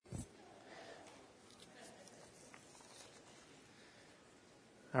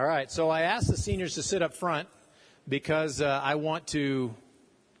All right, so I asked the seniors to sit up front because I want to,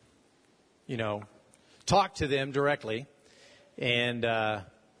 talk to them directly and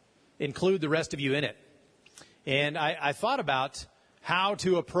include the rest of you in it. And I thought about how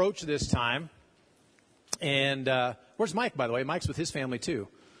to approach this time. And where's Mike, by the way? Mike's with his family, too.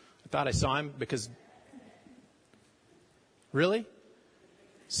 I thought I saw him because... Really?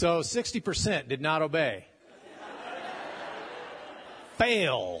 So 60% did not obey.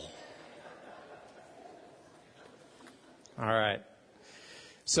 Fail. All right.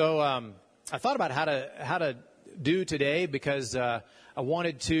 So I thought about how to do today because I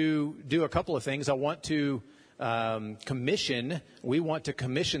wanted to do a couple of things. I want to we want to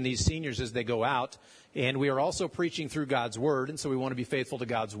commission these seniors as they go out. And we are also preaching through God's Word, and so we want to be faithful to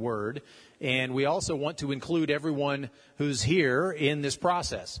God's Word. And we also want to include everyone who's here in this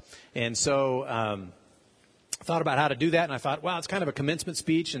process. And so I thought about how to do that, and I thought, well, it's kind of a commencement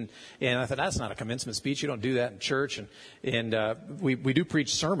speech. And I thought, that's not a commencement speech. You don't do that in church. And we do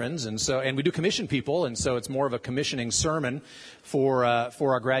preach sermons, and we do commission people, and so it's more of a commissioning sermon for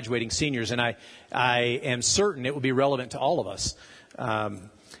our graduating seniors. And I am certain it will be relevant to all of us.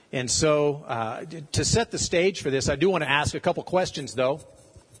 And so to set the stage for this, I do want to ask a couple questions, though.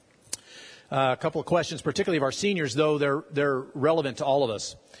 A couple of questions, particularly of our seniors, though they're relevant to all of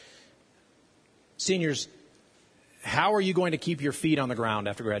us. Seniors, how are you going to keep your feet on the ground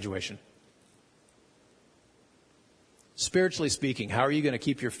after graduation? Spiritually speaking, how are you going to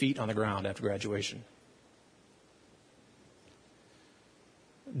keep your feet on the ground after graduation?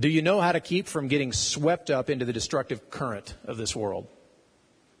 Do you know how to keep from getting swept up into the destructive current of this world?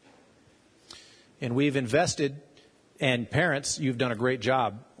 And we've invested, and parents, you've done a great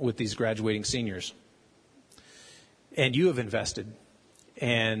job with these graduating seniors. And you have invested,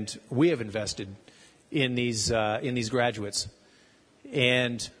 and we have invested in these graduates.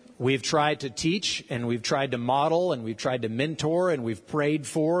 And we've tried to teach, and we've tried to model, and we've tried to mentor, and we've prayed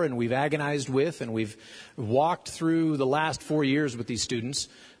for, and we've agonized with, and we've walked through the last 4 years with these students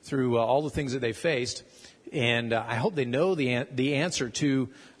through all the things that they faced. And I hope they know the answer to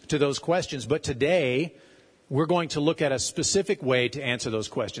those questions. But today, we're going to look at a specific way to answer those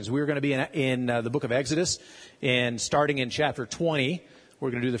questions. We're going to be in the book of Exodus, and starting in chapter 20. We're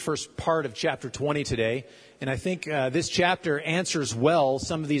going to do the first part of chapter 20 today. And I think this chapter answers well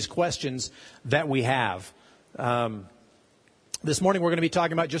some of these questions that we have. This morning, we're going to be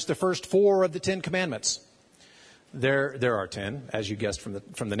talking about just the first 4 of the 10 commandments. There are 10, as you guessed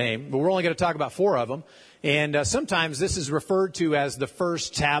from the name, but we're only going to talk about 4 of them. And sometimes this is referred to as the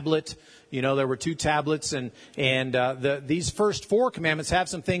first tablet. You know, there were 2 tablets, and these first 4 commandments have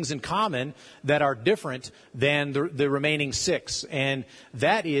some things in common that are different than the remaining 6. And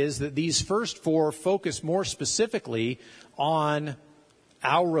that is that these first 4 focus more specifically on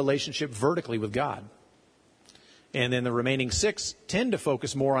our relationship vertically with God. And then the remaining 6 tend to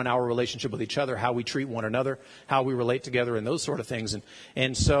focus more on our relationship with each other, how we treat one another, how we relate together, and those sort of things.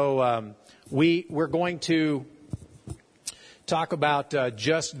 And so we're going to talk about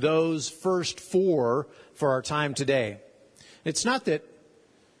just those first 4 for our time today. It's not that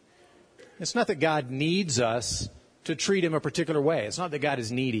God needs us to treat Him a particular way. It's not that God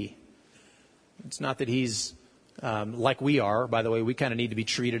is needy. It's not that He's like we are. By the way, we kind of need to be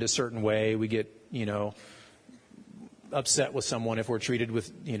treated a certain way. We get, upset with someone if we're treated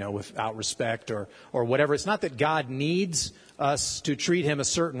without respect or whatever. It's not that God needs us to treat Him a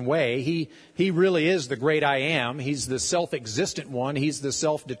certain way. He really is the great I am. He's the self-existent one. He's the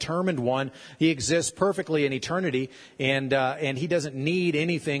self-determined one. He exists perfectly in eternity, and He doesn't need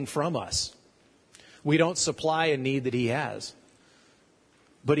anything from us. We don't supply a need that He has.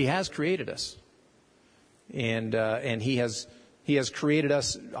 But He has created us. And He has created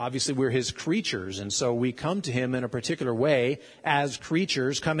us. Obviously, we're His creatures, and so we come to Him in a particular way as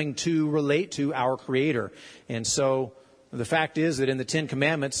creatures coming to relate to our Creator. And so the fact is that in the 10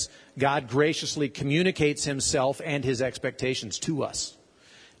 Commandments, God graciously communicates Himself and His expectations to us.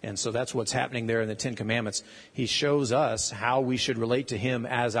 And so that's what's happening there in the 10 Commandments. He shows us how we should relate to Him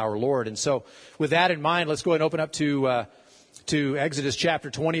as our Lord. And so with that in mind, let's go ahead and open up to Exodus chapter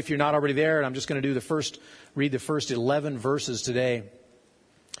 20 if you're not already there. And I'm just going to read the first 11 verses today.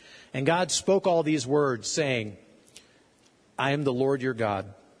 And God spoke all these words, saying, I am the Lord your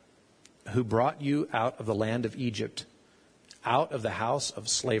God, who brought you out of the land of Egypt, out of the house of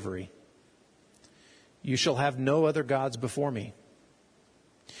slavery. You shall have no other gods before me.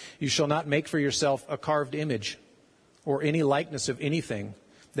 You shall not make for yourself a carved image or any likeness of anything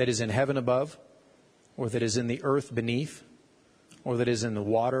that is in heaven above, or that is in the earth beneath, or that is in the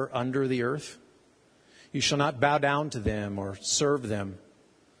water under the earth. You shall not bow down to them or serve them.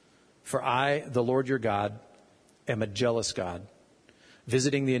 For I, the Lord your God, am a jealous God,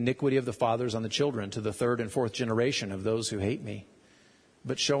 visiting the iniquity of the fathers on the children to the third and fourth generation of those who hate me,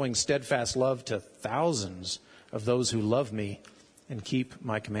 but showing steadfast love to thousands of those who love me and keep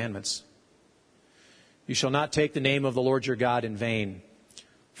my commandments. You shall not take the name of the Lord your God in vain,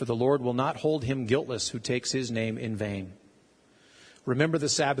 for the Lord will not hold him guiltless who takes his name in vain. Remember the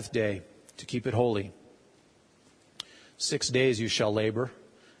Sabbath day to keep it holy. 6 days you shall labor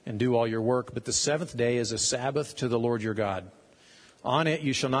and do all your work, but the seventh day is a Sabbath to the Lord your God. On it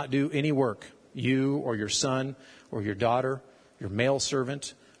you shall not do any work, you or your son or your daughter, your male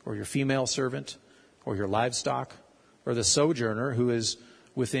servant or your female servant, or your livestock, or the sojourner who is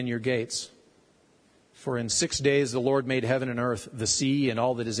within your gates. For in 6 days the Lord made heaven and earth, the sea and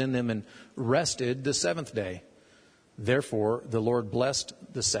all that is in them, and rested the seventh day. Therefore the Lord blessed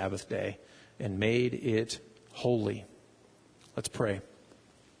the Sabbath day and made it holy. Let's pray.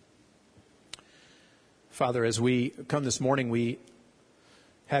 Father, as we come this morning, we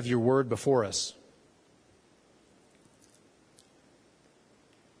have your word before us.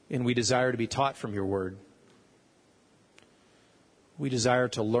 And we desire to be taught from your word. We desire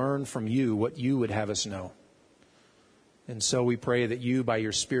to learn from you what you would have us know. And so we pray that you, by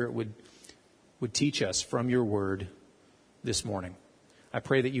your Spirit, would teach us from your word this morning. I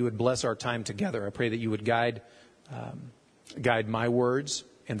pray that you would bless our time together. I pray that you would guide my words,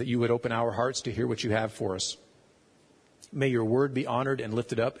 and that you would open our hearts to hear what you have for us. May your word be honored and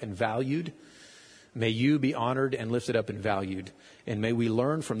lifted up and valued. May you be honored and lifted up and valued. And may we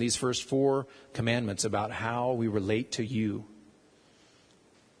learn from these first 4 commandments about how we relate to you.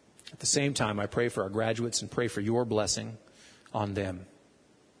 At the same time, I pray for our graduates and pray for your blessing on them.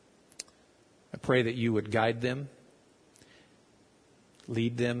 I pray that you would guide them,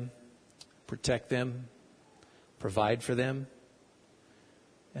 lead them, protect them, provide for them.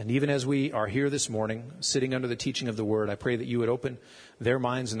 And even as we are here this morning, sitting under the teaching of the Word, I pray that you would open their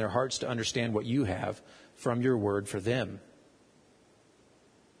minds and their hearts to understand what you have from your Word for them.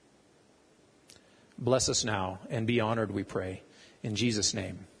 Bless us now and be honored, we pray. In Jesus'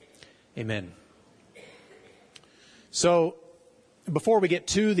 name, amen. So, before we get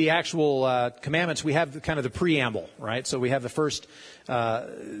to the actual commandments, we have kind of the preamble, right? So we have the first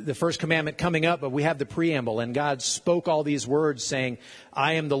commandment coming up, but we have the preamble. And God spoke all these words saying,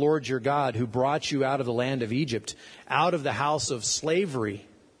 I am the Lord your God who brought you out of the land of Egypt, out of the house of slavery.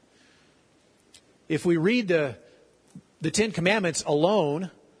 If we read the 10 commandments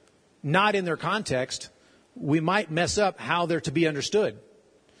alone, not in their context, we might mess up how they're to be understood.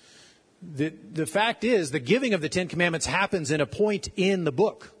 The fact is, the giving of the 10 commandments happens in a point in the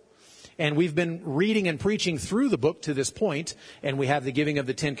book. And we've been reading and preaching through the book to this point, and we have the giving of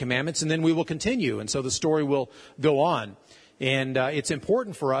the 10 commandments, and then we will continue. And so the story will go on. And it's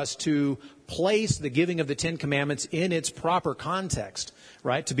important for us to place the giving of the 10 commandments in its proper context,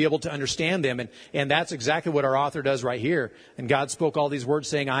 right? To be able to understand them. And that's exactly what our author does right here. And God spoke all these words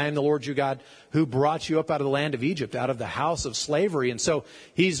saying, I am the Lord your God who brought you up out of the land of Egypt, out of the house of slavery. And so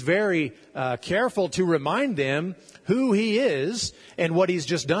he's very careful to remind them who he is and what he's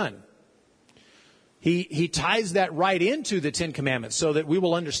just done. He ties that right into the 10 commandments so that we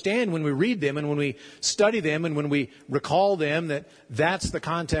will understand when we read them and when we study them and when we recall them that that's the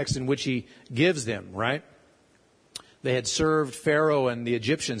context in which he gives them, right? They had served Pharaoh and the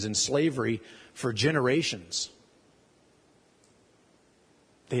Egyptians in slavery for generations.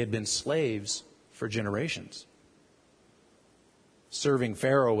 They had been slaves for generations, serving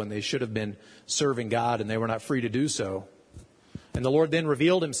Pharaoh when they should have been serving God, and they were not free to do so. And the Lord then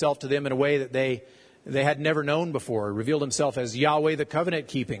revealed himself to them in a way that they had never known before. He revealed himself as Yahweh, the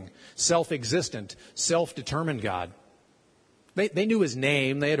covenant-keeping, self-existent, self-determined God. They knew his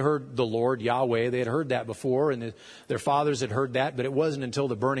name. They had heard the Lord, Yahweh. They had heard that before, and their fathers had heard that, but it wasn't until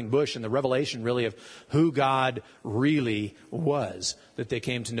the burning bush and the revelation really of who God really was that they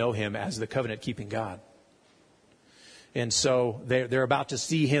came to know him as the covenant-keeping God. And so they're about to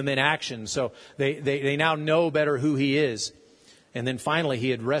see him in action. So they now know better who he is. And then finally, he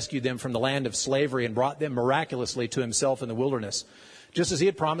had rescued them from the land of slavery and brought them miraculously to himself in the wilderness, just as he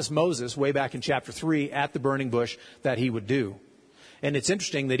had promised Moses way back in chapter 3 at the burning bush that he would do. And it's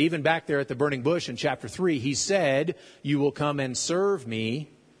interesting that even back there at the burning bush in chapter 3, he said, you will come and serve me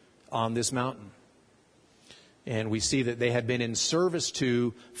on this mountain. And we see that they had been in service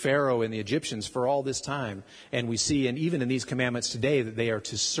to Pharaoh and the Egyptians for all this time. And we see, and even in these commandments today, that they are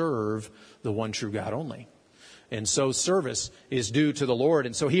to serve the one true God only. And so service is due to the Lord.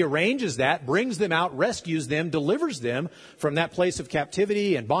 And so he arranges that, brings them out, rescues them, delivers them from that place of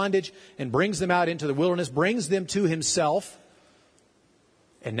captivity and bondage, and brings them out into the wilderness, brings them to himself.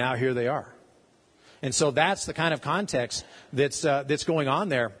 And now here they are. And so that's the kind of context that's going on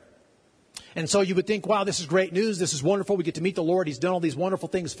there. And so you would think, wow, this is great news. This is wonderful. We get to meet the Lord. He's done all these wonderful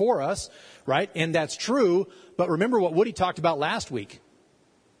things for us, right? And that's true. But remember what Woody talked about last week.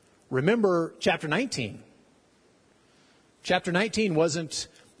 Remember chapter 19. Chapter 19 wasn't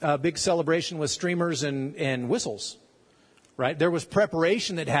a big celebration with streamers and whistles, right? There was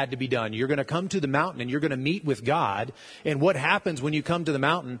preparation that had to be done. You're going to come to the mountain and you're going to meet with God. And what happens when you come to the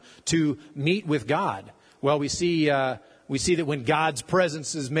mountain to meet with God? Well, we see that when God's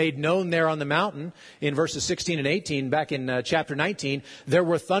presence is made known there on the mountain in verses 16 and 18, back in chapter 19, there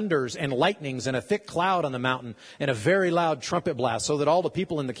were thunders and lightnings and a thick cloud on the mountain and a very loud trumpet blast, so that all the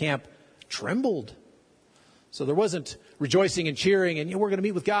people in the camp trembled. So there wasn't rejoicing and cheering and we're going to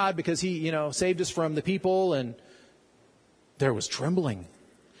meet with God because he, saved us from the people, and there was trembling.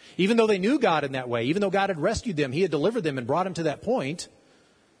 Even though they knew God in that way, even though God had rescued them, he had delivered them and brought them to that point,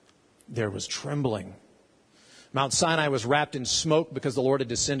 there was trembling. Mount Sinai was wrapped in smoke because the Lord had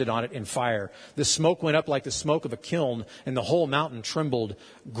descended on it in fire. The smoke went up like the smoke of a kiln, and the whole mountain trembled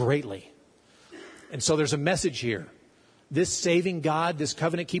greatly. And so there's a message here. This saving God, this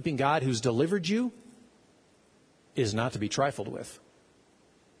covenant-keeping God who's delivered you, is not to be trifled with.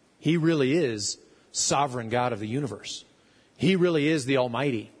 He really is sovereign God of the universe. He really is the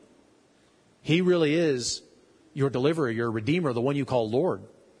Almighty. He really is your deliverer, your redeemer, the one you call Lord.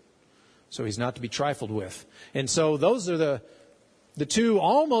 So he's not to be trifled with. And so those are the two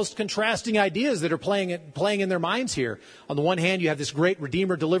almost contrasting ideas that are playing in their minds here. On the one hand, you have this great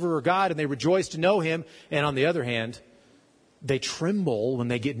Redeemer, Deliverer God, and they rejoice to know him. And on the other hand, they tremble when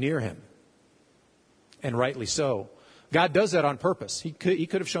they get near him. And rightly so. God does that on purpose. He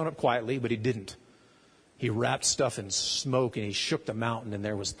could have shown up quietly, but he didn't. He wrapped stuff in smoke, and he shook the mountain, and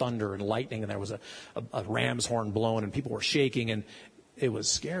there was thunder and lightning, and there was a ram's horn blown, and people were shaking, and it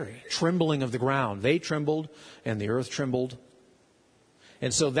was scary. Trembling of the ground. They trembled, and the earth trembled.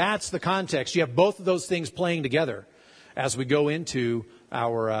 And so that's the context. You have both of those things playing together as we go into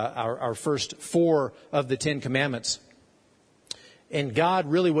our first 4 of the 10 Commandments. And God,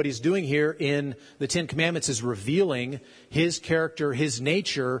 really what he's doing here in the 10 Commandments is revealing his character, his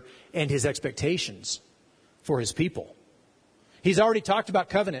nature, and his expectations for his people. He's already talked about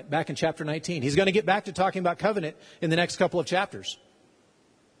covenant back in chapter 19. He's going to get back to talking about covenant in the next couple of chapters.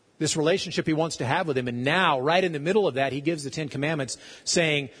 This relationship he wants to have with him. And now, right in the middle of that, he gives the 10 Commandments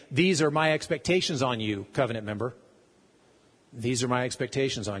saying, these are my expectations on you, covenant member. These are my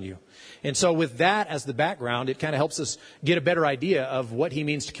expectations on you. And so with that as the background, it kind of helps us get a better idea of what he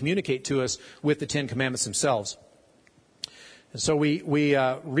means to communicate to us with the 10 Commandments themselves. And so we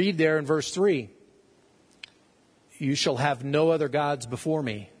read there in verse 3, you shall have no other gods before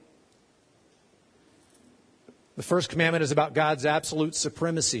me. The first commandment is about God's absolute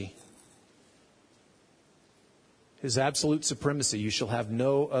supremacy. His absolute supremacy. You shall have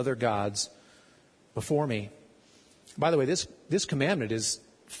no other gods before me. By the way, this commandment is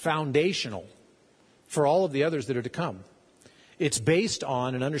foundational for all of the others that are to come. It's based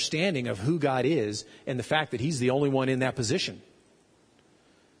on an understanding of who God is and the fact that he's the only one in that position.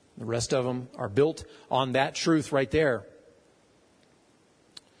 The rest of them are built on that truth right there.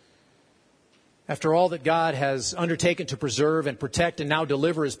 After all that God has undertaken to preserve and protect and now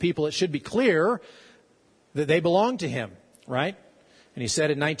deliver his people, it should be clear that they belong to him, right? And he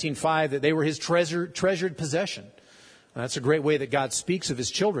said in 19:5 that they were his treasured possession. That's a great way that God speaks of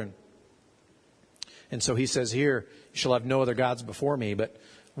his children. And so he says here, you shall have no other gods before me. But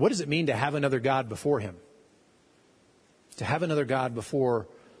what does it mean to have another God before him? To have another God before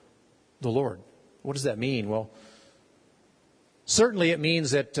the Lord. What does that mean? Well, certainly it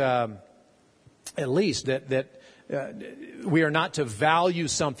means that at least that we are not to value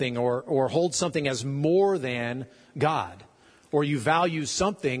something or hold something as more than God. Or you value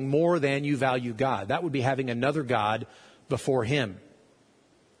something more than you value God. That would be having another God before him.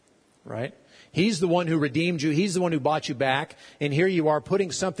 Right? He's the one who redeemed you. He's the one who bought you back. And here you are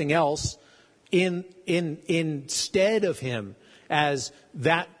putting something else instead of him as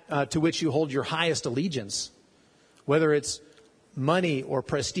that to which you hold your highest allegiance. Whether it's money or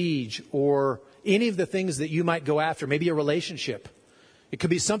prestige or any of the things that you might go after, maybe a relationship. It could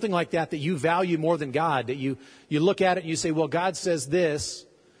be something like that you value more than God, that you look at it and you say, well, God says this,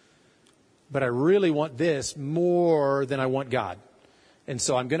 but I really want this more than I want God. And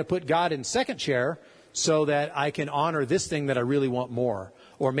so I'm going to put God in second chair so that I can honor this thing that I really want more.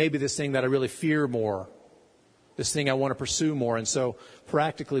 Or maybe this thing that I really fear more. This thing I want to pursue more. And so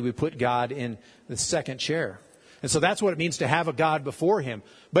practically we put God in the second chair. And so that's what it means to have a God before him.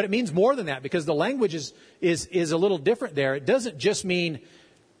 But it means more than that because the language is a little different there. It doesn't just mean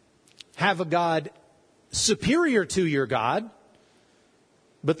have a God superior to your God.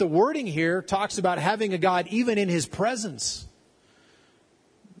 But the wording here talks about having a God even in His presence.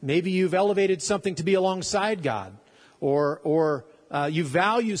 Maybe you've elevated something to be alongside God, or you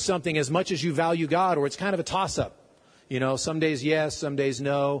value something as much as you value God, or it's kind of a toss-up. You know, some days yes, some days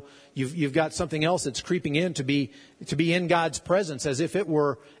no. You've got something else that's creeping in to be in God's presence as if it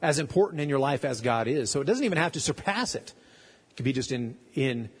were as important in your life as God is. So it doesn't even have to surpass it. It could be just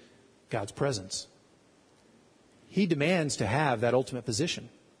in God's presence. He demands to have that ultimate position.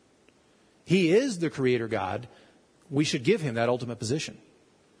 He is the Creator God. We should give Him that ultimate position.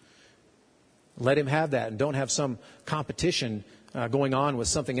 Let Him have that, and don't have some competition going on with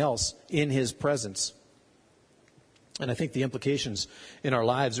something else in His presence. And I think the implications in our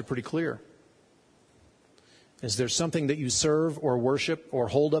lives are pretty clear. Is there something that you serve or worship or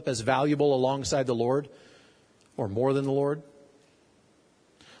hold up as valuable alongside the Lord or more than the Lord?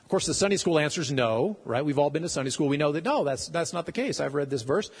 Of course, the Sunday school answer is no, right? We've all been to Sunday school. We know that no, that's not the case. I've read this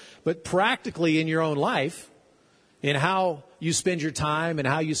verse. But practically in your own life, in how you spend your time and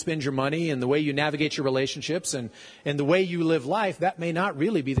how you spend your money and the way you navigate your relationships and the way you live life, that may not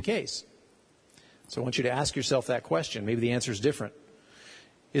really be the case. So I want you to ask yourself that question. Maybe the answer is different.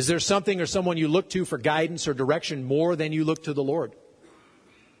 Is there something or someone you look to for guidance or direction more than you look to the Lord?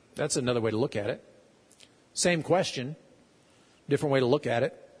 That's another way to look at it. Same question, different way to look at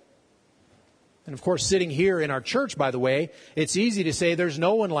it. And of course, sitting here in our church, by the way, it's easy to say there's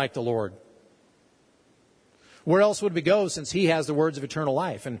no one like the Lord. Where else would we go since He has the words of eternal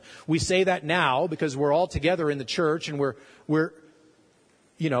life? And we say that now because we're all together in the church and we're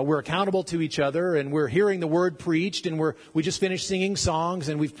accountable to each other and we're hearing the word preached and we just finished singing songs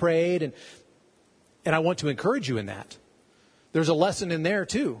and we've prayed and I want to encourage you in that. There's a lesson in there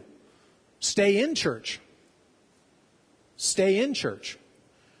too. Stay in church. Stay in church.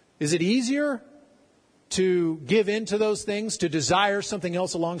 Is it easier to give in to those things, to desire something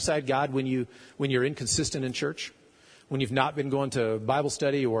else alongside God when you're inconsistent in church? When you've not been going to Bible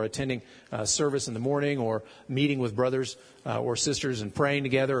study or attending service in the morning or meeting with brothers or sisters and praying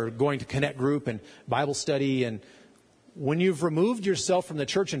together or going to Connect Group and Bible study. And when you've removed yourself from the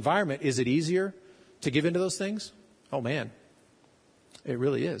church environment, is it easier to give into those things? Oh, man, it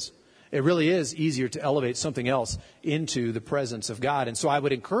really is. It really is easier to elevate something else into the presence of God. And so I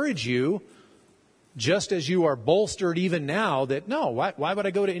would encourage you, just as you are bolstered even now, that no, why would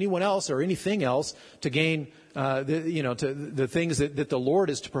I go to anyone else or anything else to gain the things that the Lord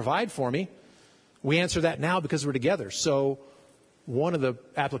is to provide for me? We answer that now because we're together. So one of the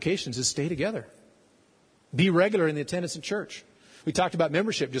applications is stay together. Be regular in the attendance in church. We talked about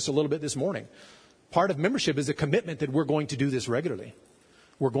membership just a little bit this morning. Part of membership is a commitment that we're going to do this regularly.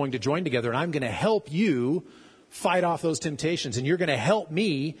 We're going to join together, and I'm going to help you fight off those temptations, and you're going to help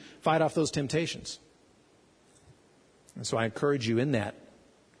me fight off those temptations. And so I encourage you in that.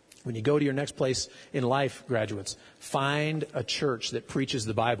 When you go to your next place in life, graduates, find a church that preaches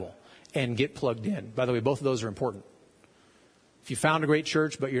the Bible and get plugged in. By the way, both of those are important. If you found a great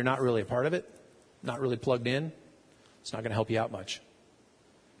church, but you're not really a part of it, not really plugged in, it's not going to help you out much.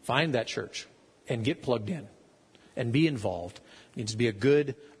 Find that church and get plugged in and be involved. It needs to be a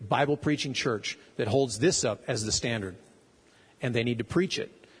good Bible-preaching church that holds this up as the standard. And they need to preach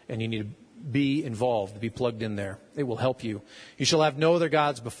it. And you need to be involved, to be plugged in there. It will help you. You shall have no other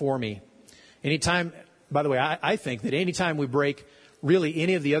gods before me. Anytime, by the way, I think that anytime we break really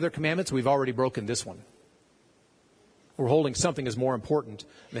any of the other commandments, we've already broken this one. We're holding something as more important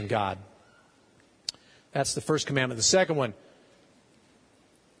than God. That's the first commandment. The second one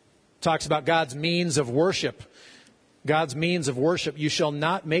talks about God's means of worship. God's means of worship. You shall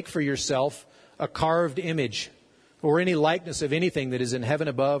not make for yourself a carved image or any likeness of anything that is in heaven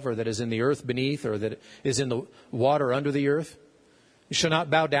above or that is in the earth beneath or that is in the water under the earth. You shall not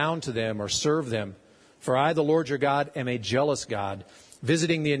bow down to them or serve them. For I, the Lord your God, am a jealous God,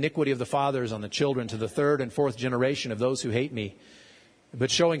 visiting the iniquity of the fathers on the children to the third and fourth generation of those who hate me, but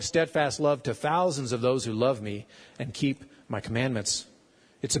showing steadfast love to thousands of those who love me and keep my commandments.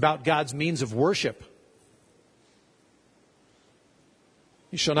 It's about God's means of worship.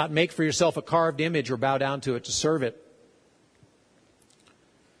 You shall not make for yourself a carved image or bow down to it to serve it.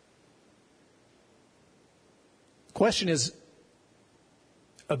 The question is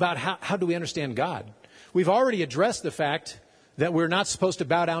about how do we understand God? We've already addressed the fact that we're not supposed to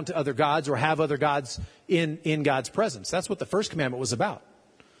bow down to other gods or have other gods in God's presence. That's what the first commandment was about.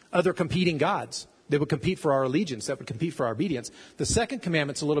 Other competing gods that would compete for our allegiance, that would compete for our obedience. The second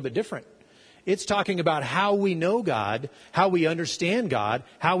commandment's a little bit different. It's talking about how we know God, how we understand God,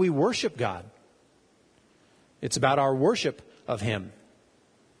 how we worship God. It's about our worship of Him.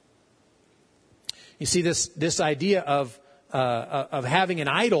 You see, this idea of having an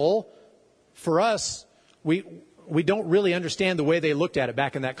idol, for us, we don't really understand the way they looked at it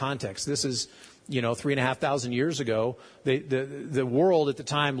back in that context. This is, 3,500 years ago. The world at the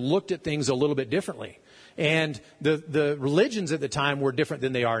time looked at things a little bit differently. And the religions at the time were different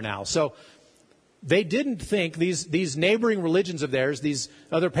than they are now. So they didn't think, these neighboring religions of theirs, these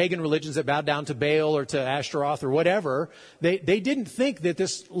other pagan religions that bowed down to Baal or to Ashtaroth or whatever, they didn't think that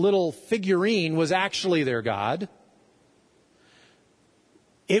this little figurine was actually their God.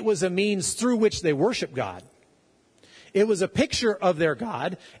 It was a means through which they worship God. It was a picture of their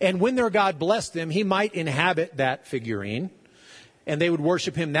God, and when their God blessed them, he might inhabit that figurine, and they would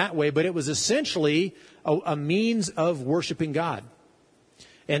worship him that way, but it was essentially a means of worshiping God.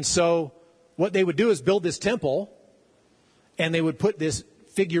 And so what they would do is build this temple, and they would put this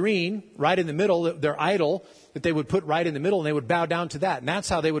figurine right in the middle, their idol that they would put right in the middle, and they would bow down to that. And that's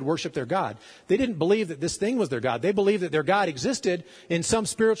how they would worship their God. They didn't believe that this thing was their God. They believed that their God existed in some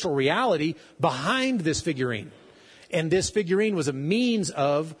spiritual reality behind this figurine. And this figurine was a means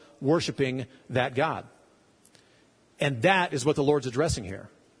of worshiping that God. And that is what the Lord's addressing here.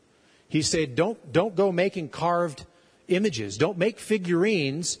 He said, don't go making carved images. Don't make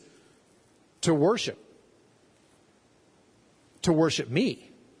figurines to worship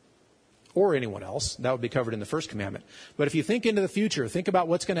me or anyone else. That would be covered in the first commandment. But if you think into the future, think about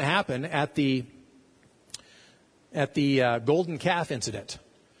what's going to happen at the golden calf incident.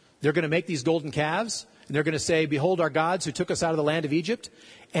 They're going to make these golden calves, and they're going to say, "Behold our gods who took us out of the land of Egypt."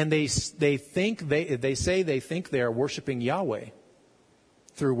 And they say they think they are worshiping Yahweh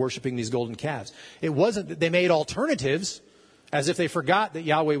through worshiping these golden calves. It wasn't that they made alternatives, as if they forgot that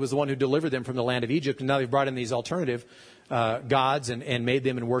Yahweh was the one who delivered them from the land of Egypt, and now they've brought in these alternative gods and made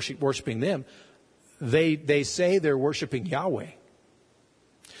them and worshiping them. They say they're worshiping Yahweh.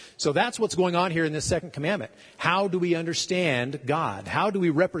 So that's what's going on here in this second commandment. How do we understand God? How do we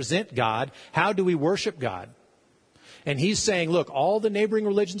represent God? How do we worship God? And he's saying, look, all the neighboring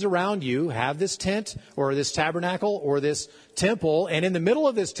religions around you have this tent or this tabernacle or this temple. And in the middle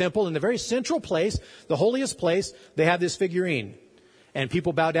of this temple, in the very central place, the holiest place, they have this figurine. And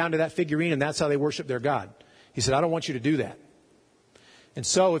people bow down to that figurine, and that's how they worship their God. He said, I don't want you to do that. And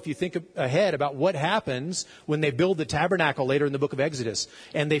so if you think ahead about what happens when they build the tabernacle later in the book of Exodus,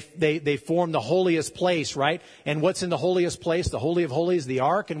 and they form the holiest place, right? And what's in the holiest place? The Holy of Holies, the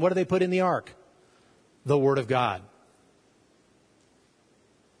ark. And what do they put in the ark? The Word of God.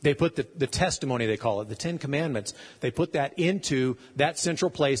 They put the testimony, they call it, the 10 Commandments. They put that into that central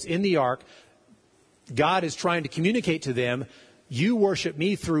place in the ark. God is trying to communicate to them, you worship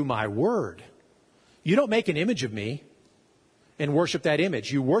me through my word. You don't make an image of me and worship that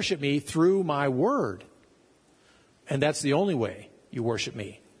image. You worship me through my word. And that's the only way you worship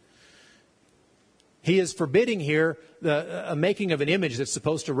me. He is forbidding here a making of an image that's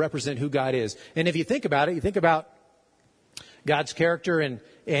supposed to represent who God is. And if you think about it, you think about God's character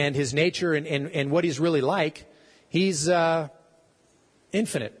and his nature and what he's really like. He's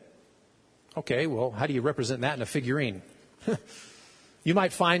infinite. Okay, well, how do you represent that in a figurine? You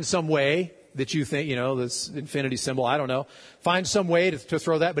might find some way that you think, this infinity symbol, I don't know. Find some way to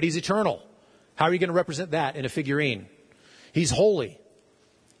throw that, but he's eternal. How are you going to represent that in a figurine? He's holy.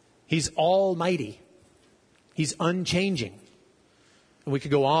 He's almighty. He's unchanging. And we could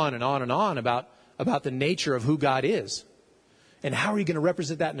go on and on and on about the nature of who God is. And how are you going to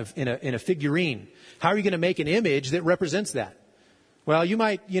represent that in a figurine? How are you going to make an image that represents that? Well, you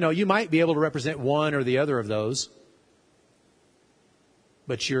might be able to represent one or the other of those,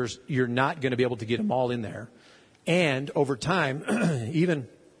 but you're not going to be able to get them all in there. And over time, even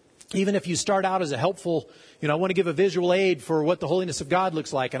if you start out as a helpful, I want to give a visual aid for what the holiness of God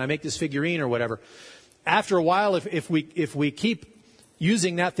looks like, and I make this figurine or whatever. After a while, if we keep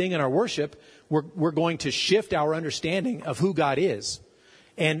using that thing in our worship, we're going to shift our understanding of who God is.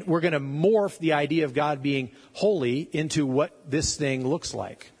 And we're going to morph the idea of God being holy into what this thing looks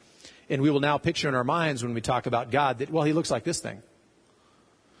like. And we will now picture in our minds when we talk about God that, well, he looks like this thing.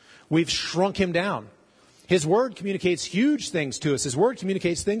 We've shrunk him down. His word communicates huge things to us. His word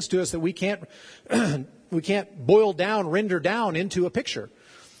communicates things to us that we can't boil down, render down into a picture.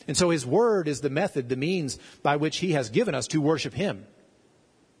 And so his word is the method, the means by which he has given us to worship him.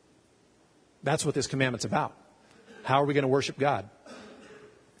 That's what this commandment's about. How are we going to worship God?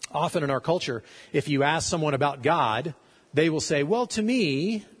 Often in our culture, if you ask someone about God, they will say, well, to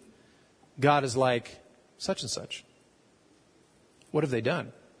me, God is like such and such. What have they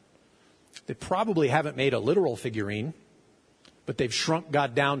done? They probably haven't made a literal figurine, but they've shrunk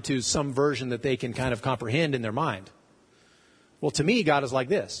God down to some version that they can kind of comprehend in their mind. Well, to me, God is like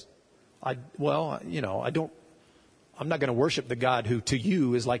this. I'm not going to worship the God who to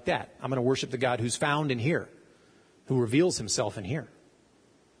you is like that. I'm going to worship the God who's found in here, who reveals himself in here.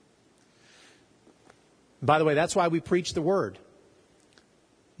 By the way, that's why we preach the Word.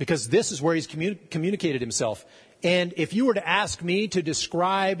 Because this is where he's communicated himself. And if you were to ask me to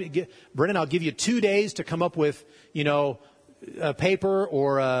describe, Brennan, I'll give you 2 days to come up with, a paper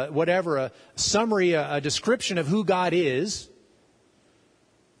or a summary, a description of who God is.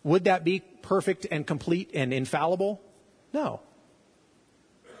 Would that be perfect and complete and infallible? No.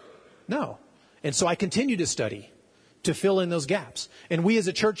 And so I continue to study to fill in those gaps. And we as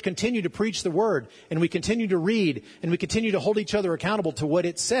a church continue to preach the Word, and we continue to read, and we continue to hold each other accountable to what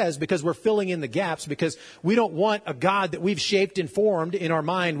it says, because we're filling in the gaps, because we don't want a God that we've shaped and formed in our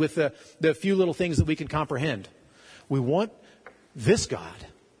mind with the few little things that we can comprehend. We want this God.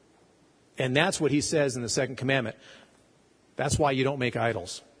 And that's what he says in the second commandment. That's why you don't make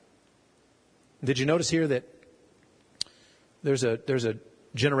idols. Did you notice here that there's a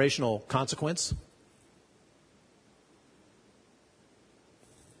generational consequence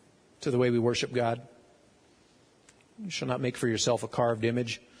to the way we worship God? You shall not make for yourself a carved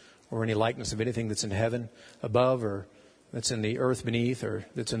image or any likeness of anything that's in heaven above, or that's in the earth beneath, or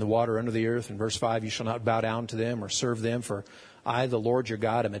that's in the water under the earth. In verse 5, you shall not bow down to them or serve them, for I, the Lord your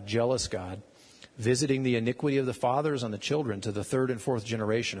God, am a jealous God, visiting the iniquity of the fathers on the children to the third and fourth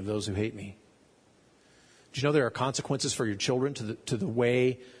generation of those who hate me. Do you know there are consequences for your children to the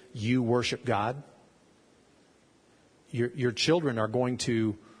way you worship God? Your children are going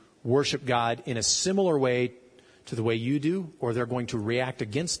to worship God in a similar way to the way you do, or they're going to react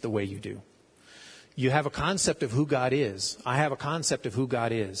against the way you do. You have a concept of who God is. I have a concept of who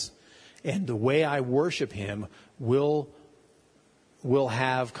God is. And the way I worship him will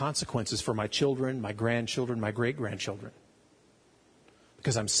have consequences for my children, my grandchildren, my great-grandchildren.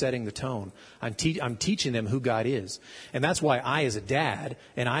 Because I'm setting the tone. I'm teaching them who God is. And that's why I, as a dad,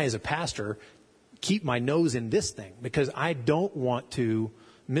 and I, as a pastor, keep my nose in this thing. Because I don't want to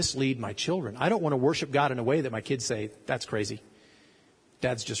mislead my children. I don't want to worship God in a way that my kids say, that's crazy.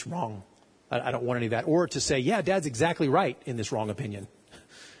 Dad's just wrong. I don't want any of that. Or to say, yeah, Dad's exactly right in this wrong opinion.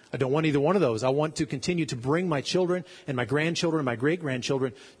 I don't want either one of those. I want to continue to bring my children and my grandchildren and my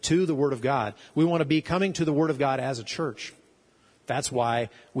great-grandchildren to the Word of God. We want to be coming to the Word of God as a church. That's why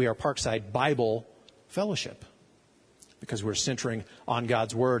we are Parkside Bible Fellowship, because we're centering on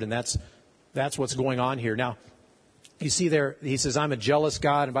God's Word, and that's what's going on here. Now, you see there, he says, I'm a jealous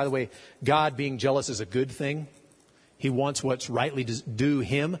God. And by the way, God being jealous is a good thing. He wants what's rightly due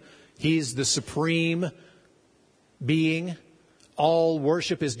him. He's the supreme being. All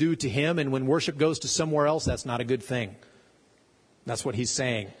worship is due to him. And when worship goes to somewhere else, that's not a good thing. That's what he's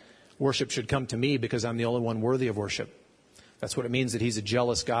saying. Worship should come to me because I'm the only one worthy of worship. That's what it means that he's a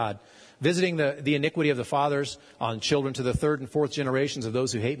jealous God. Visiting the iniquity of the fathers on children to the third and fourth generations of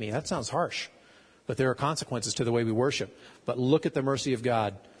those who hate me. That sounds harsh. But there are consequences to the way we worship. But look at the mercy of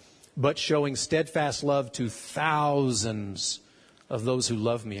God. But showing steadfast love to thousands of those who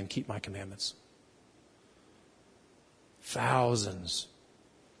love me and keep my commandments. Thousands.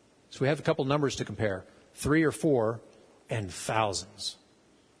 So we have a couple numbers to compare. 3 or 4 and thousands.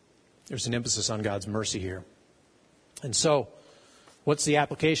 There's an emphasis on God's mercy here. And so, what's the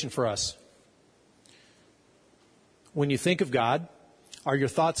application for us? When you think of God, are your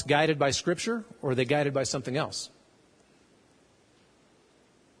thoughts guided by Scripture, or are they guided by something else?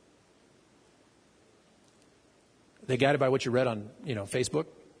 Are they guided by what you read on, Facebook?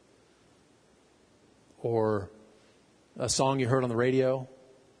 Or a song you heard on the radio?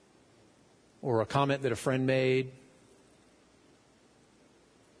 Or a comment that a friend made?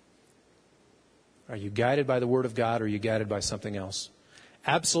 Are you guided by the Word of God, or are you guided by something else?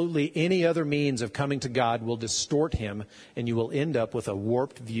 Absolutely any other means of coming to God will distort Him, and you will end up with a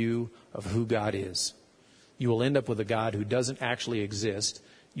warped view of who God is. You will end up with a God who doesn't actually exist.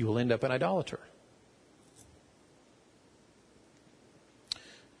 You will end up an idolater.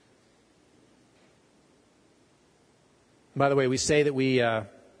 By the way, we say that we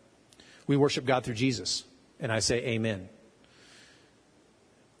worship God through Jesus, and I say amen.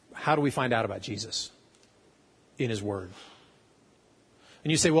 How do we find out about Jesus? In His Word. And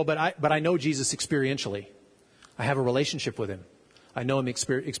you say, well, but I know Jesus experientially. I have a relationship with Him. I know Him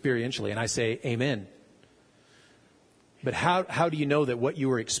experientially. And I say, amen. But how do you know that what you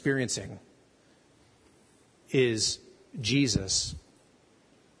are experiencing is Jesus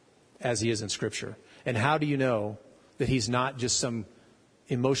as He is in Scripture? And how do you know that He's not just some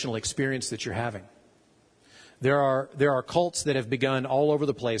emotional experience that you're having? There are cults that have begun all over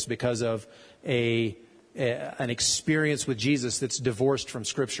the place because of an experience with Jesus that's divorced from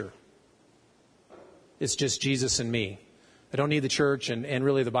Scripture. it's just Jesus and me. I don't need the church, and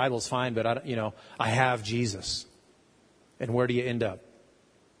really the Bible's fine, but I have Jesus. And where do you end up?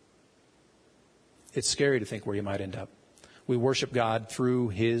 It's scary to think where you might end up. We worship God through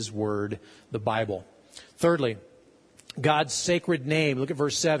His Word, the Bible. Thirdly, God's sacred name. Look at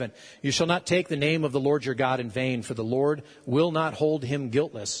verse 7. You shall not take the name of the Lord your God in vain, for the Lord will not hold him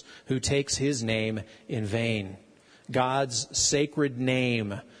guiltless who takes His name in vain. God's sacred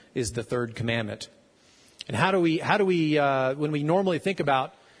name is the third commandment. And how do we, when we normally think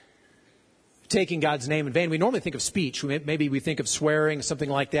about taking God's name in vain, we normally think of speech. Maybe we think of swearing, something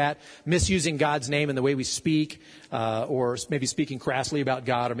like that, misusing God's name in the way we speak, or maybe speaking crassly about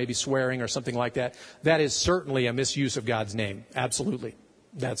God, or maybe swearing or something like that. That is certainly a misuse of God's name. Absolutely.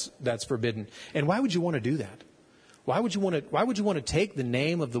 That's forbidden. And why would you want to do that? Why would you want to take the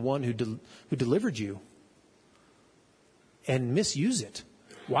name of the one who delivered you and misuse it?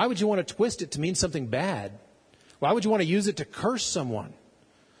 Why would you want to twist it to mean something bad? Why would you want to use it to curse someone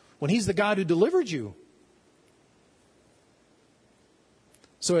when He's the God who delivered you?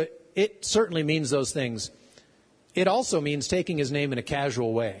 So it certainly means those things. It also means taking His name in a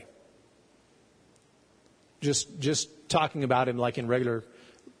casual way. Just talking about Him like in regular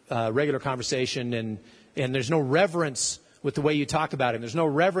conversation, and there's no reverence with the way you talk about Him. There's no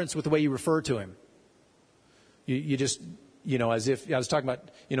reverence with the way you refer to Him. You just, as if I was talking about,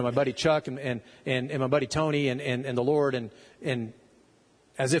 my buddy Chuck and my buddy Tony and the Lord, and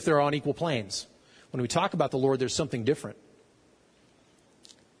as if they're on equal planes. When we talk about the Lord, there's something different.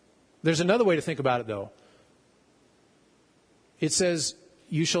 There's another way to think about it, though. It says,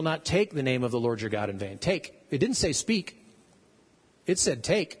 you shall not take the name of the Lord your God in vain. Take. It didn't say speak. It said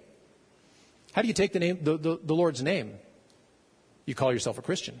take. How do you take the Lord's name? You call yourself a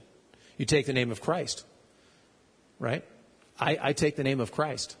Christian. You take the name of Christ. Right? I take the name of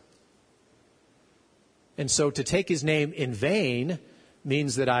Christ. And so to take His name in vain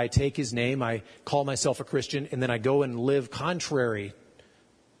means that I take His name, I call myself a Christian, and then I go and live contrary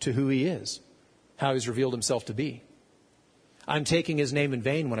to who He is, how He's revealed Himself to be. I'm taking His name in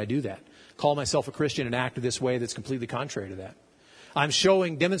vain when I do that. Call myself a Christian and act this way that's completely contrary to that. I'm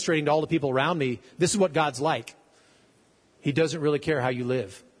demonstrating to all the people around me, this is what God's like. He doesn't really care how you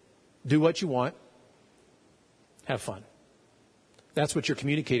live. Do what you want. Have fun. That's what you're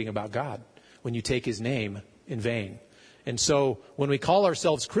communicating about God when you take His name in vain. And so when we call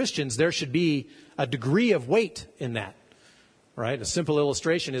ourselves Christians, there should be a degree of weight in that. Right? A simple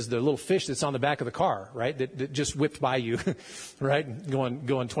illustration is the little fish that's on the back of the car, right? That just whipped by you, right?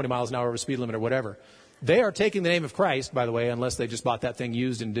 Going 20 miles an hour over speed limit or whatever. They are taking the name of Christ, by the way, unless they just bought that thing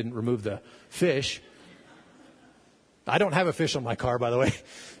used and didn't remove the fish. I don't have a fish on my car, by the way,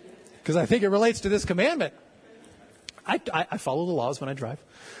 because I think it relates to this commandment. I follow the laws when I drive.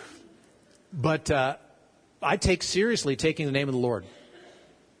 But I take seriously taking the name of the Lord,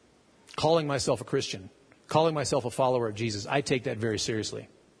 calling myself a Christian, calling myself a follower of Jesus. I take that very seriously.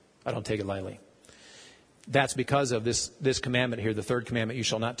 I don't take it lightly. That's because of this commandment here, the third commandment, you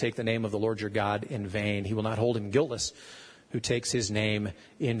shall not take the name of the Lord your God in vain. He will not hold him guiltless who takes His name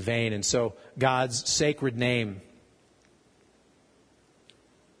in vain. And so God's sacred name.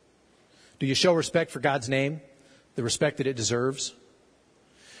 Do you show respect for God's name? The respect that it deserves?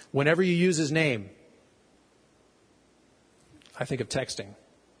 Whenever you use His name, I think of texting.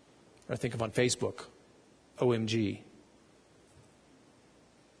 Or I think of on Facebook, OMG.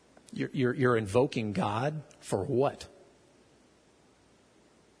 You're invoking God for what?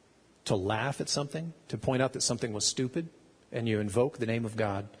 To laugh at something? To point out that something was stupid? And you invoke the name of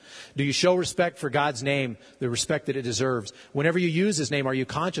God. Do you show respect for God's name, the respect that it deserves? Whenever you use His name, are you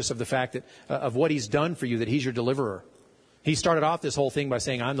conscious of the fact that of what He's done for you, that He's your deliverer? He started off this whole thing by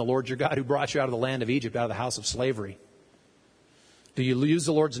saying, I'm the Lord your God who brought you out of the land of Egypt, out of the house of slavery. Do you use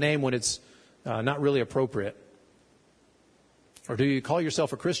the Lord's name when it's not really appropriate? Or do you call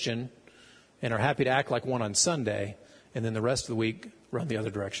yourself a Christian and are happy to act like one on Sunday, and then the rest of the week run the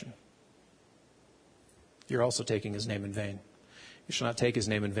other direction? You're also taking His name in vain. You shall not take His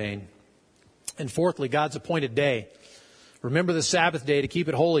name in vain. And fourthly, God's appointed day. Remember the Sabbath day to keep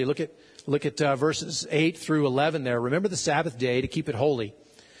it holy. Look at verses 8 through 11 there. Remember the Sabbath day to keep it holy.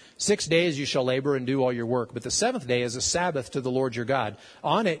 6 days you shall labor and do all your work, but the seventh day is a Sabbath to the Lord your God.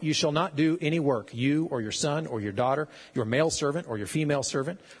 On it you shall not do any work, you or your son or your daughter, your male servant or your female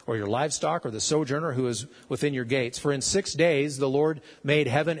servant, or your livestock or the sojourner who is within your gates. For in 6 days the Lord made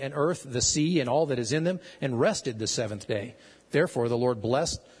heaven and earth, the sea, and all that is in them, and rested the seventh day. Therefore the Lord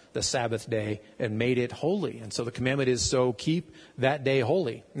blessed the Sabbath day and made it holy. And so the commandment is, so keep that day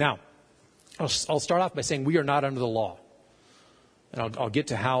holy. Now, I'll start off by saying we are not under the law. And I'll get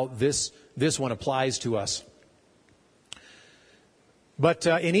to how this one applies to us. But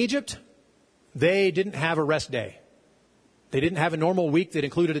in Egypt, they didn't have a rest day. They didn't have a normal week that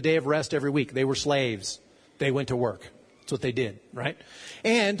included a day of rest every week. They were slaves. They went to work. That's what they did, right?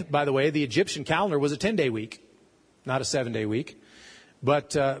 And, by the way, the Egyptian calendar was a 10-day week, not a 7-day week.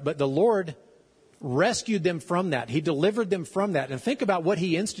 But the Lord rescued them from that. He delivered them from that. And think about what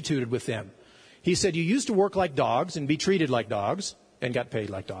He instituted with them. He said, you used to work like dogs and be treated like dogs and got paid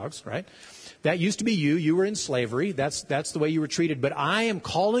like dogs, right? That used to be you. You were in slavery. That's the way you were treated. But I am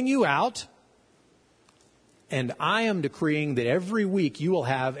calling you out, and I am decreeing that every week you will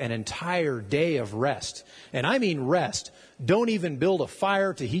have an entire day of rest. And I mean rest. Don't even build a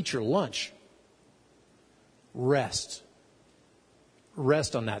fire to heat your lunch. Rest.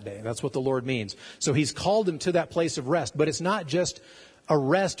 Rest on that day. That's what the Lord means. So He's called them to that place of rest. But it's not just a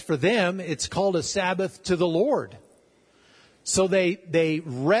rest for them. It's called a Sabbath to the Lord. So they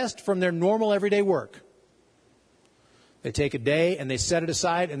rest from their normal everyday work. They take a day and they set it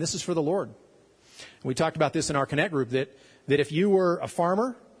aside, and this is for the Lord. We talked about this in our Connect group, that if you were a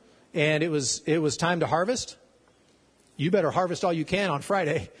farmer and it was time to harvest, you better harvest all you can on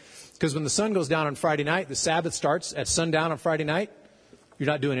Friday. Because when the sun goes down on Friday night, the Sabbath starts at sundown on Friday night. You're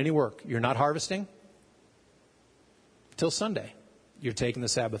not doing any work. You're not harvesting till Sunday. You're taking the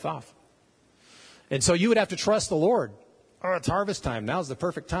Sabbath off. And so you would have to trust the Lord. Oh, it's harvest time. Now's the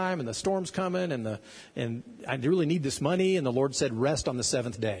perfect time, and the storm's coming, and I really need this money. And the Lord said, rest on the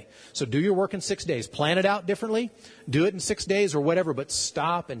seventh day. So do your work in 6 days. Plan it out differently. Do it in 6 days or whatever, but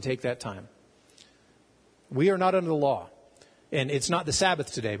stop and take that time. We are not under the law. And it's not the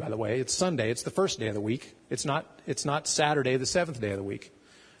Sabbath today, by the way. It's Sunday. It's the first day of the week. It's not Saturday, the seventh day of the week.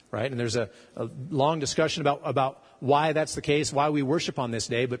 Right? And there's a long discussion about why that's the case, why we worship on this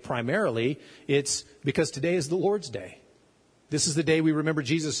day. But primarily, it's because today is the Lord's day. This is the day we remember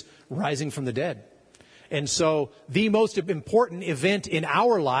Jesus rising from the dead. And so the most important event in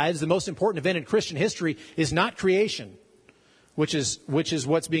our lives, the most important event in Christian history, is not creation, which is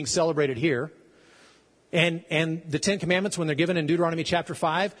what's being celebrated here. And the Ten Commandments, when they're given in Deuteronomy chapter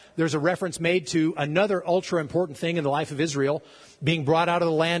 5, there's a reference made to another ultra important thing in the life of Israel, being brought out of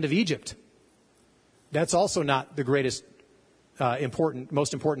the land of Egypt. That's also not the greatest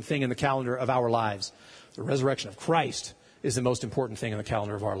most important thing in the calendar of our lives. The resurrection of Christ is the most important thing in the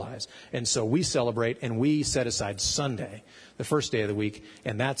calendar of our lives. And so we celebrate and we set aside Sunday, the first day of the week,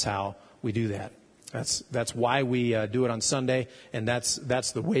 and that's how we do that. That's why we do it on Sunday, and that's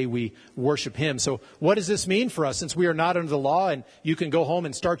the way we worship Him. So what does this mean for us? Since we are not under the law, and you can go home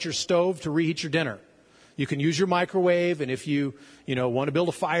and start your stove to reheat your dinner. You can use your microwave, and if you want to build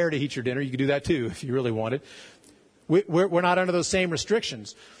a fire to heat your dinner, you can do that too if you really want it. We're not under those same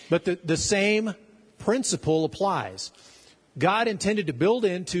restrictions. But the same principle applies. God intended to build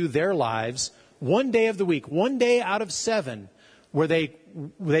into their lives one day of the week, one day out of 7, where they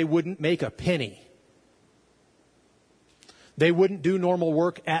wouldn't make a penny. They wouldn't do normal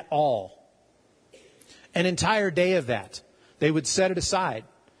work at all. An entire day of that. They would set it aside.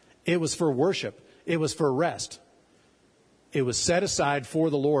 It was for worship. It was for rest. It was set aside for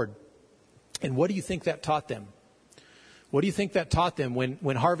the Lord. And what do you think that taught them? What do you think that taught them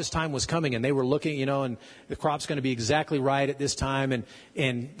when harvest time was coming and they were looking, and the crop's going to be exactly right at this time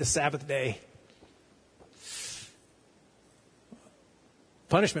and the Sabbath day?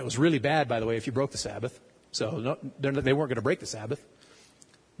 Punishment was really bad, by the way, if you broke the Sabbath. So they weren't going to break the Sabbath.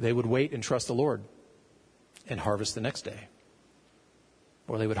 They would wait and trust the Lord and harvest the next day.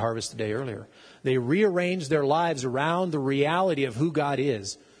 Or they would harvest the day earlier. They rearranged their lives around the reality of who God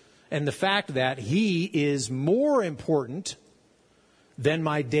is. And the fact that He is more important than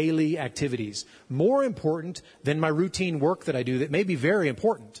my daily activities. More important than my routine work that I do that may be very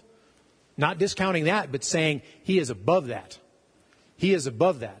important. Not discounting that, but saying He is above that. He is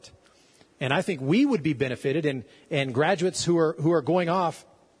above that. And I think we would be benefited, and graduates who are going off,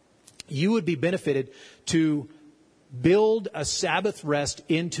 you would be benefited to build a Sabbath rest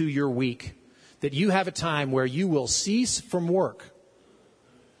into your week. That you have a time where you will cease from work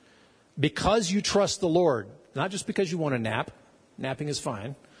because you trust the Lord. Not just because you want to nap. Napping is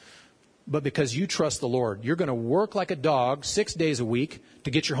fine. But because you trust the Lord. You're going to work like a dog 6 days a week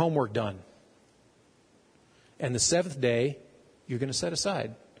to get your homework done. And the seventh day, you're going to set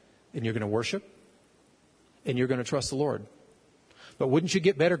aside. And you're going to worship. And you're going to trust the Lord. But wouldn't you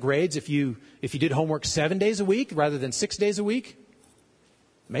get better grades if you did homework 7 days a week rather than 6 days a week?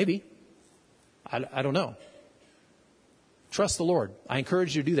 Maybe. I don't know. Trust the Lord. I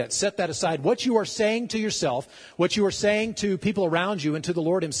encourage you to do that. Set that aside. What you are saying to yourself, what you are saying to people around you and to the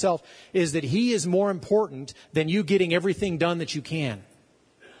Lord himself is that he is more important than you getting everything done that you can.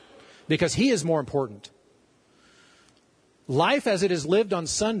 Because he is more important. Life as it is lived on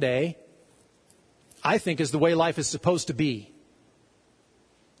Sunday, I think, is the way life is supposed to be.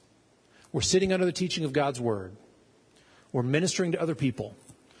 We're sitting under the teaching of God's Word. We're ministering to other people.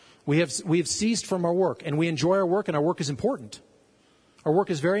 We have ceased from our work, and we enjoy our work, and our work is important. Our work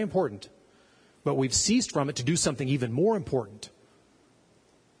is very important. But we've ceased from it to do something even more important,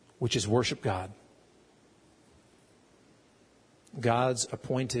 which is worship God. God's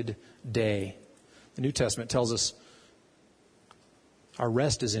appointed day. The New Testament tells us our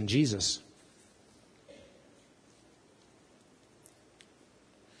rest is in Jesus.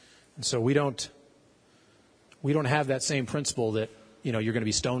 And so we don't have that same principle that, you're going to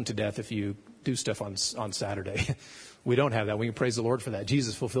be stoned to death if you do stuff on Saturday. We don't have that. We can praise the Lord for that.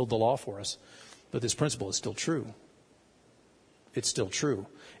 Jesus fulfilled the law for us. But this principle is still true. It's still true.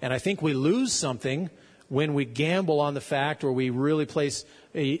 And I think we lose something when we gamble on the fact, or we really place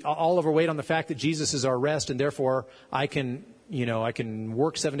all of our weight on the fact that Jesus is our rest, and therefore I can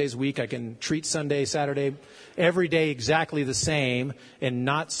work 7 days a week. I can treat Sunday, Saturday, every day exactly the same and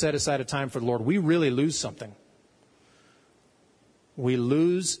not set aside a time for the Lord. We really lose something. We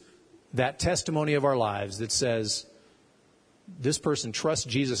lose that testimony of our lives that says this person trusts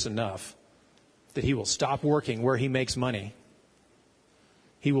Jesus enough that he will stop working where he makes money.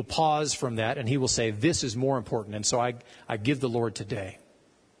 He will pause from that and he will say, this is more important. And so I give the Lord today.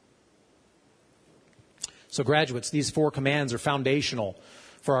 So graduates, these 4 commands are foundational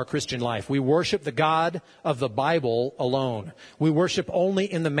for our Christian life. We worship the God of the Bible alone. We worship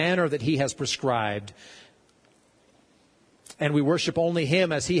only in the manner that he has prescribed. And we worship only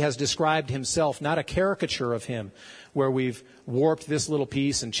him as he has described himself, not a caricature of him where we've warped this little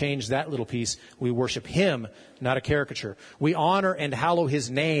piece and changed that little piece. We worship him, not a caricature. We honor and hallow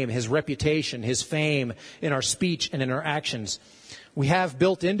his name, his reputation, his fame in our speech and in our actions. We have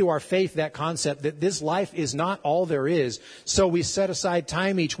built into our faith that concept that this life is not all there is. So we set aside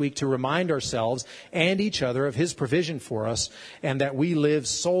time each week to remind ourselves and each other of his provision for us, and that we live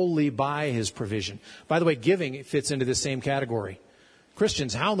solely by his provision. By the way, giving fits into this same category.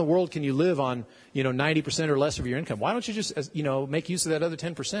 Christians, how in the world can you live on, 90% or less of your income? Why don't you just, make use of that other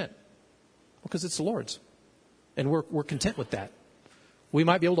 10%? Well, because it's the Lord's. And we're content with that. We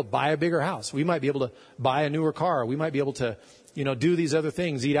might be able to buy a bigger house. We might be able to buy a newer car. We might be able to, do these other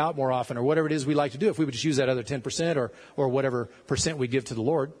things, eat out more often, or whatever it is we like to do if we would just use that other 10% or whatever percent we give to the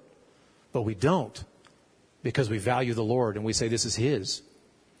Lord. But we don't, because we value the Lord and we say this is his.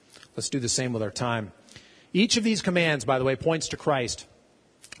 Let's do the same with our time. Each of these commands, by the way, points to Christ.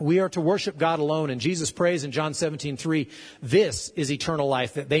 We are to worship God alone, and Jesus prays in John 17:3, this is eternal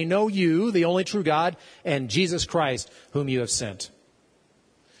life, that they know you, the only true God, and Jesus Christ, whom you have sent.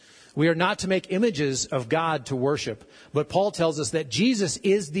 We are not to make images of God to worship, but Paul tells us that Jesus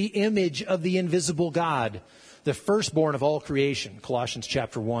is the image of the invisible God, the firstborn of all creation, Colossians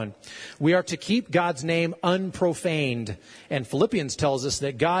chapter 1. We are to keep God's name unprofaned, and Philippians tells us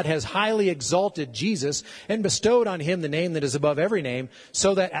that God has highly exalted Jesus and bestowed on him the name that is above every name,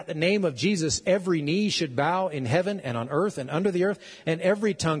 so that at the name of Jesus every knee should bow in heaven and on earth and under the earth, and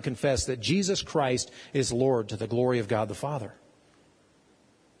every tongue confess that Jesus Christ is Lord, to the glory of God the Father.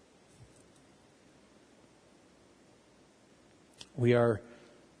 We are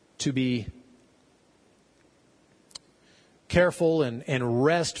to be careful and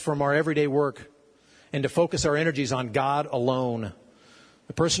rest from our everyday work and to focus our energies on God alone.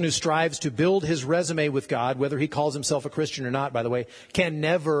 The person who strives to build his resume with God, whether he calls himself a Christian or not, by the way, can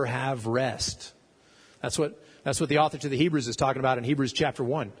never have rest. That's what the author to the Hebrews is talking about in Hebrews chapter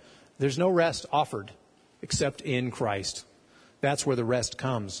 1. There's no rest offered except in Christ. That's where the rest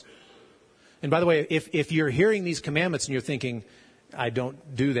comes. And by the way, if you're hearing these commandments and you're thinking, I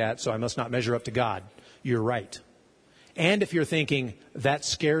don't do that, so I must not measure up to God, you're right. And if you're thinking, that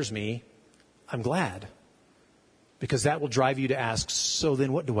scares me, I'm glad. Because that will drive you to ask, so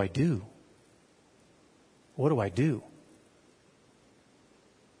then what do I do? What do I do?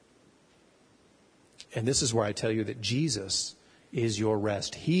 And this is where I tell you that Jesus is your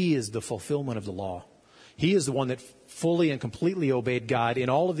rest. He is the fulfillment of the law. He is the one that fully and completely obeyed God in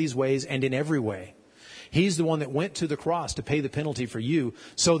all of these ways and in every way. He's the one that went to the cross to pay the penalty for you,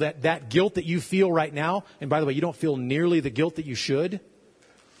 so that guilt that you feel right now, and by the way, you don't feel nearly the guilt that you should.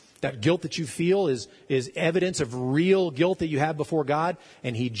 That guilt that you feel is evidence of real guilt that you have before God,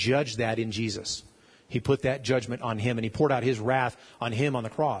 and he judged that in Jesus. He put that judgment on him, and he poured out his wrath on him on the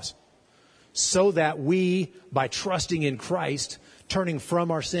cross. so that we, by trusting in Christ, turning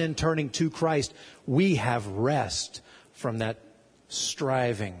from our sin, turning to Christ, we have rest from that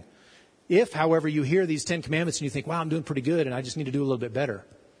striving. If, however, you hear these 10 commandments and you think, wow, I'm doing pretty good and I just need to do a little bit better,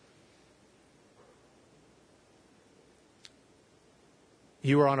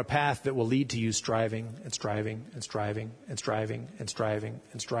 you are on a path that will lead to you striving and striving and striving and striving and striving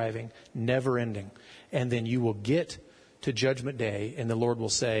and striving, never ending. And then you will get to Judgment Day and the Lord will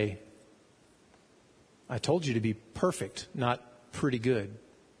say, I told you to be perfect, not pretty good.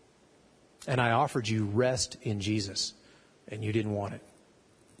 And I offered you rest in Jesus, and you didn't want it.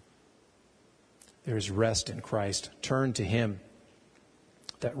 There is rest in Christ. Turn to Him.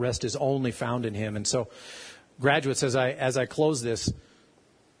 That rest is only found in Him. And so, graduates, as I close this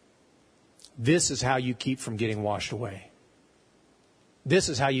is how you keep from getting washed away. This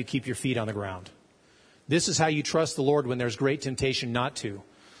is how you keep your feet on the ground. This is how you trust the Lord when there's great temptation not to.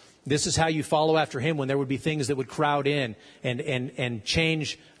 This is how you follow after Him when there would be things that would crowd in and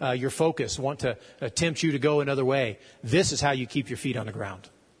change your focus, want to tempt you to go another way. This is how you keep your feet on the ground.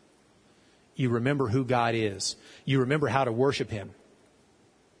 You remember who God is. You remember how to worship Him.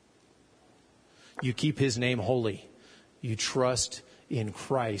 You keep His name holy. You trust in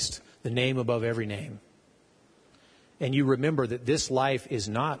Christ, the name above every name. And you remember that this life is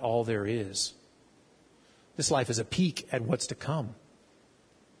not all there is. This life is a peek at what's to come.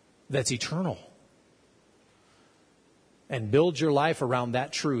 That's eternal. And build your life around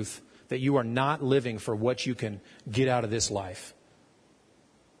that truth that you are not living for what you can get out of this life.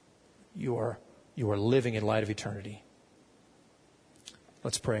 You are living in light of eternity.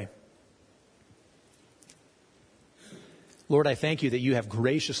 Let's pray. Lord, I thank you that you have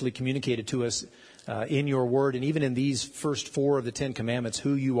graciously communicated to us in your word and even in these first 4 of the 10 commandments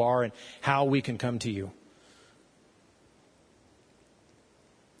who you are and how we can come to you.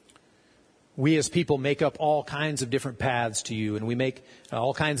 We as people make up all kinds of different paths to you, and we make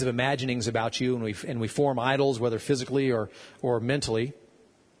all kinds of imaginings about you, and we form idols, whether physically or mentally.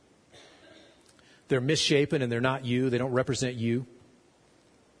 They're misshapen and they're not you. They don't represent you.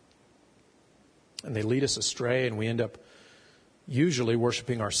 And they lead us astray, and we end up usually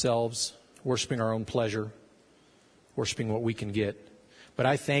worshiping ourselves, worshiping our own pleasure, worshiping what we can get. But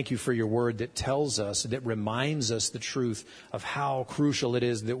I thank you for your word that tells us, that reminds us the truth of how crucial it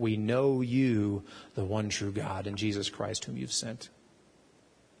is that we know you, the one true God, and Jesus Christ whom you've sent.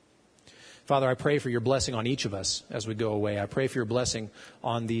 Father, I pray for your blessing on each of us as we go away. I pray for your blessing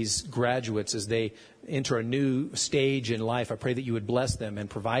on these graduates as they enter a new stage in life. I pray that you would bless them and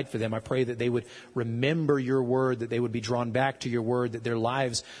provide for them. I pray that they would remember your word, that they would be drawn back to your word, that their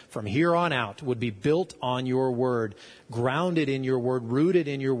lives from here on out would be built on your word, grounded in your word, rooted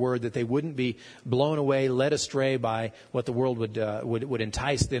in your word, that they wouldn't be blown away, led astray by what the world would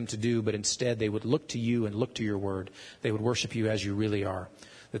entice them to do, but instead they would look to you and look to your word. They would worship you as you really are.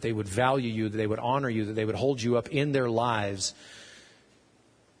 That they would value you, that they would honor you, that they would hold you up in their lives,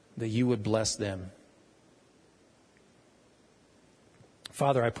 that you would bless them.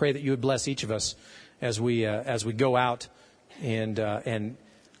 Father, I pray that you would bless each of us as we go out and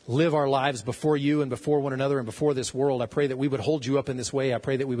live our lives before you and before one another and before this world. I pray that we would hold you up in this way. I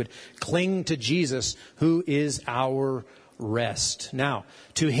pray that we would cling to Jesus, who is our rest. Now,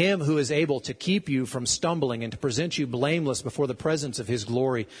 to him who is able to keep you from stumbling and to present you blameless before the presence of his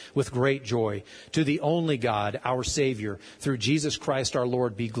glory with great joy, to the only God, our Savior, through Jesus Christ our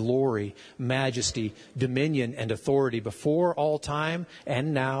Lord, be glory, majesty, dominion, and authority before all time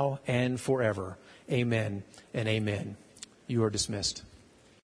and now and forever. Amen and amen. You are dismissed.